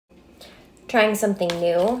trying something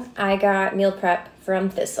new. I got meal prep from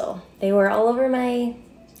Thistle. They were all over my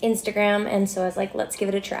Instagram, and so I was like, let's give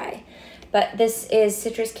it a try. But this is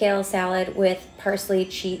citrus kale salad with parsley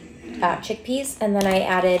chickpeas, and then I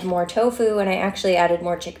added more tofu, and I actually added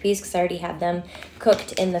more chickpeas because I already had them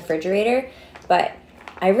cooked in the refrigerator. But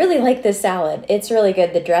I really like this salad. It's really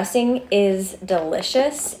good. The dressing is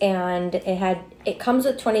delicious, and it comes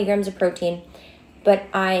with 20 grams of protein, but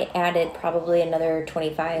I added probably another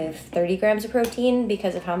 25, 30 grams of protein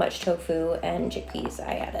because of how much tofu and chickpeas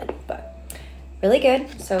I added. But really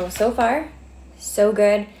good. So far, so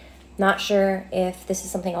good. Not sure if this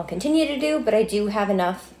is something I'll continue to do, but I do have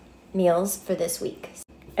enough meals for this week.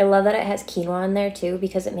 I love that it has quinoa in there too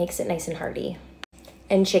because it makes it nice and hearty.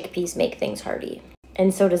 And chickpeas make things hearty.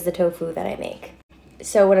 And so does the tofu that I make.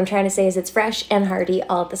 So what I'm trying to say is it's fresh and hearty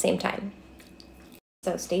all at the same time.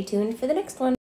 So stay tuned for the next one.